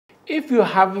If you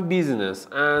have a business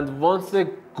and want a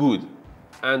good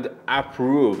and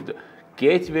approved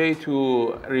gateway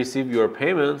to receive your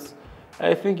payments,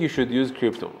 I think you should use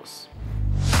Cryptomus.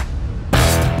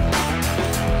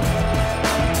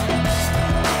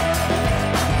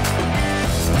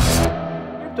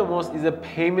 Cryptomus is a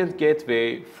payment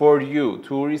gateway for you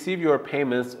to receive your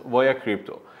payments via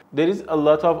crypto. There is a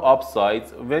lot of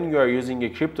upsides when you are using a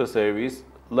crypto service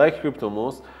like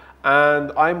Cryptomus,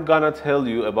 and I'm gonna tell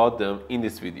you about them in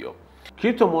this video.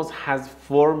 Cryptomus has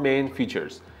 4 main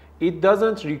features. It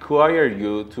doesn't require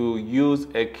you to use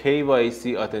a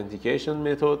KYC authentication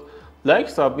method like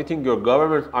submitting your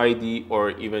government ID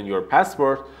or even your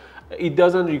passport. It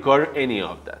doesn't require any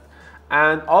of that.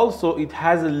 And also it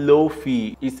has a low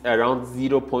fee, it's around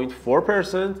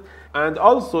 0.4%, and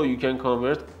also you can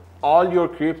convert all your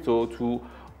crypto to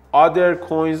other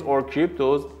coins or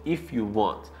cryptos if you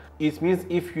want. It means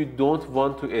if you don't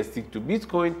want to stick to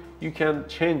Bitcoin, you can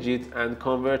change it and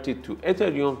convert it to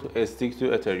Ethereum to stick to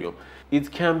Ethereum.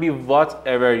 It can be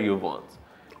whatever you want.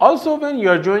 Also, when you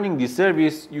are joining this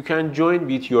service, you can join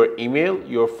with your email,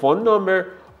 your phone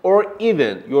number, or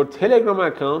even your Telegram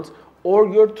account or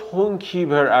your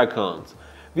Tonekeeper account.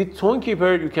 With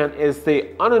Tonekeeper, you can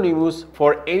stay anonymous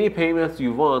for any payments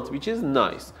you want, which is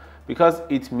nice because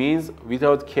it means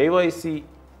without KYC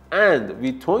and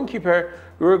with Tonekeeper,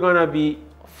 you're gonna be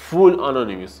full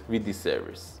anonymous with this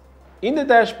service. In the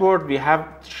dashboard, we have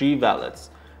 3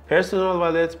 wallets: personal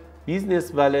wallet,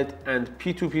 business wallet, and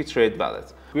P2P trade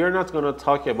wallet. We are not gonna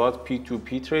talk about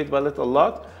P2P trade wallet a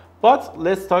lot, but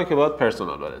let's talk about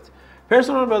personal wallet.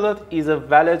 Personal wallet is a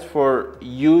wallet for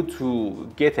you to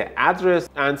get an address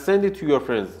and send it to your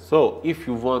friends. So if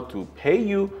you want to pay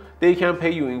you, they can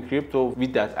pay you in crypto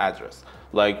with that address.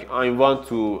 Like I want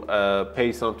to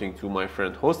pay something to my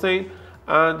friend Hossein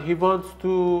and he wants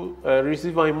to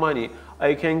receive my money.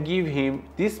 I can give him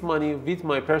this money with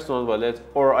my personal wallet,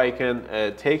 or I can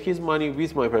take his money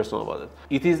with my personal wallet.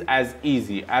 It is as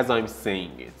easy as I'm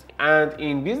saying it. And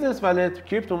in business wallet,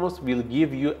 Cryptomus will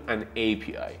give you an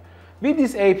API. With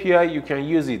this API, you can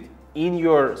use it in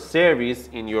your service,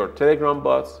 in your Telegram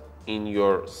bots, in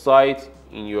your site,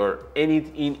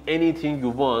 in anything you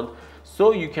want.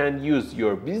 So you can use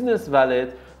your business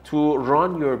wallet to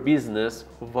run your business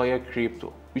via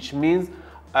crypto, which means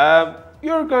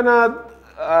you're gonna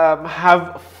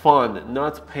have fun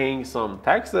not paying some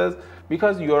taxes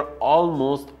because you're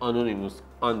almost anonymous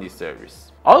on this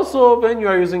service. Also, when you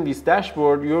are using this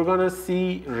dashboard, you're gonna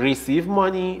see receive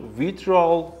money,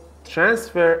 withdrawal,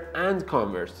 transfer, and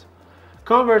convert.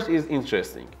 Convert is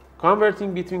interesting.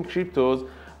 Converting between cryptos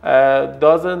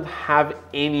doesn't have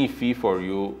any fee for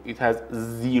you. It has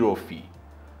 0 fee.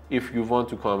 If you want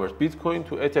to convert Bitcoin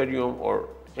to Ethereum or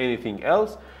anything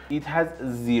else, it has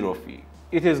 0 fee.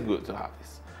 It is good to have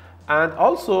this. And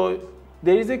also,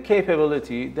 there is a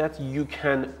capability that you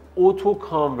can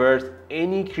auto-convert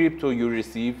any crypto you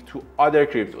receive to other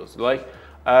cryptos. Like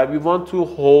we want to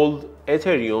hold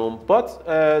Ethereum, but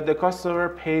the customer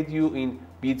paid you in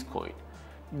Bitcoin.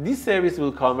 This service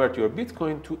will convert your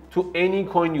Bitcoin to any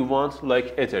coin you want,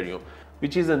 like Ethereum,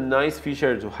 which is a nice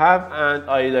feature to have, and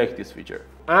I like this feature.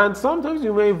 And sometimes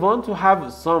you may want to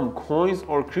have some coins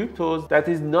or cryptos that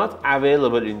is not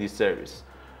available in this service.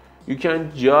 You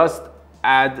can just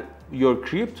add your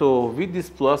crypto with this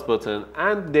plus button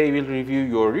and they will review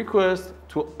your request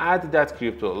to add that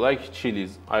crypto, like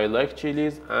Chiliz. I like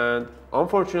Chiliz, and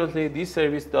unfortunately this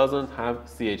service doesn't have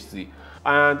CHZ,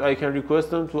 and I can request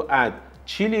them to add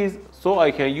Chiliz so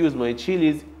I can use my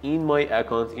Chiliz in my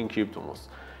account in Cryptomus.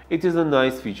 It is a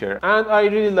nice feature and I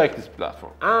really like this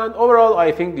platform. And overall,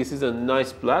 I think this is a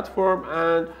nice platform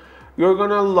and you're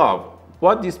gonna love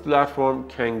what this platform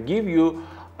can give you.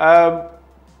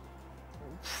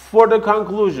 For the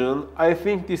conclusion, I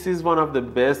think this is one of the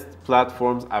best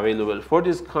platforms available for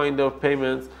this kind of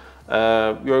payments.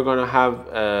 You're gonna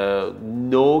have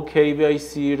no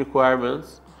KYC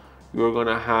requirements. You're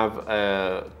gonna have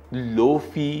a low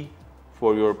fee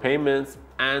for your payments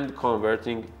and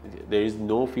converting. There is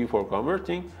no fee for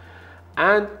converting,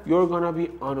 and you're gonna be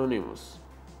anonymous.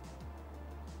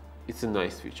 It's a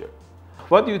nice feature.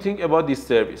 What do you think about this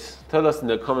service? Tell us in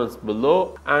the comments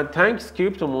below, and thanks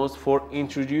Cryptomus for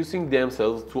introducing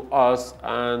themselves to us,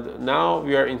 and now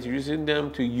we are introducing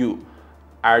them to you,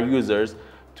 our users,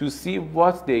 to see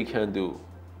what they can do.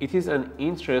 It is an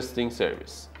interesting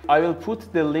service. I will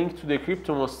put the link to the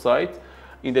Cryptomus site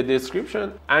in the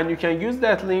description, and you can use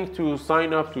that link to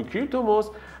sign up to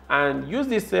Cryptomus and use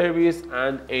this service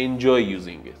and enjoy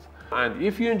using it. And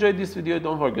if you enjoyed this video,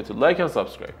 don't forget to like and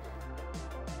subscribe.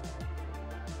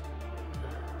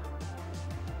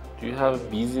 Do you have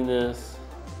business?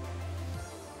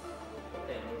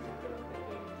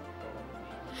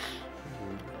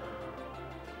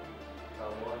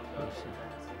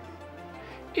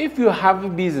 If you have a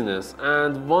business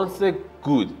and want a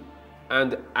good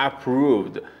and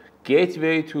approved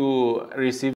gateway to receive